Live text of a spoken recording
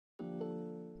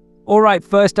Alright,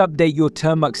 first update your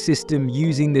Termux system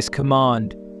using this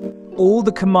command. All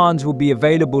the commands will be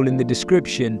available in the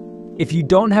description. If you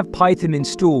don't have Python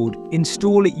installed,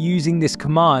 install it using this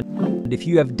command. And if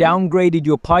you have downgraded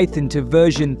your Python to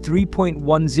version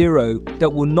 3.10,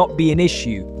 that will not be an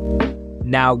issue.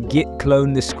 Now git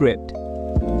clone the script.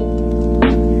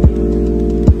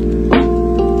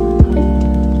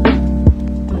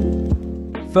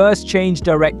 First, change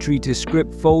directory to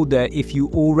script folder if you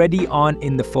already aren't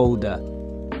in the folder.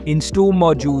 Install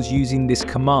modules using this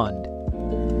command.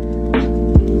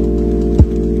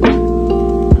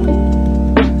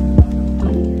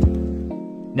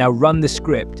 Now run the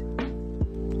script.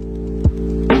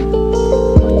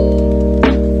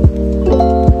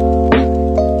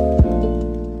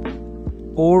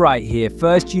 Alright, here,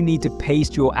 first you need to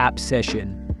paste your app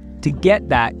session. To get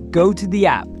that, go to the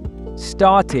app,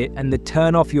 start it, and then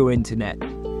turn off your internet.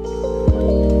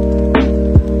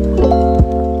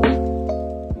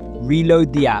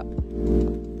 Reload the app.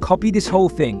 Copy this whole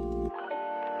thing.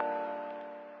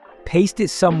 Paste it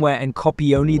somewhere and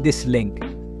copy only this link.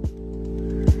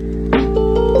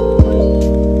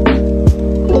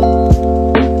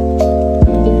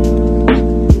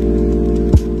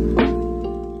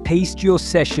 Paste your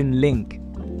session link.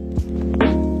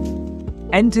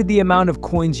 Enter the amount of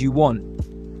coins you want.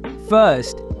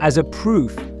 First, as a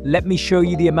proof, let me show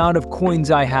you the amount of coins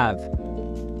I have.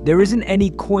 There isn't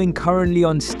any coin currently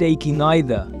on staking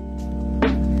either.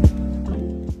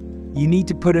 You need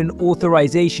to put an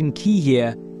authorization key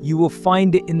here. You will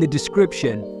find it in the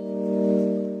description.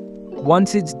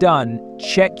 Once it's done,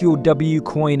 check your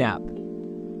wcoin app.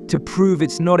 To prove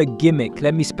it's not a gimmick,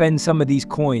 let me spend some of these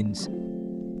coins.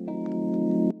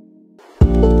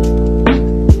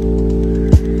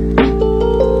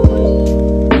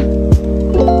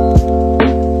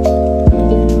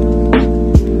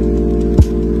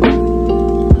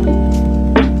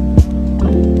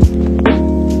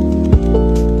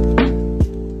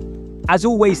 As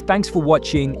always, thanks for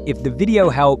watching. If the video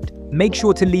helped, make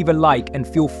sure to leave a like and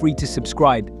feel free to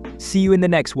subscribe. See you in the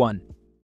next one.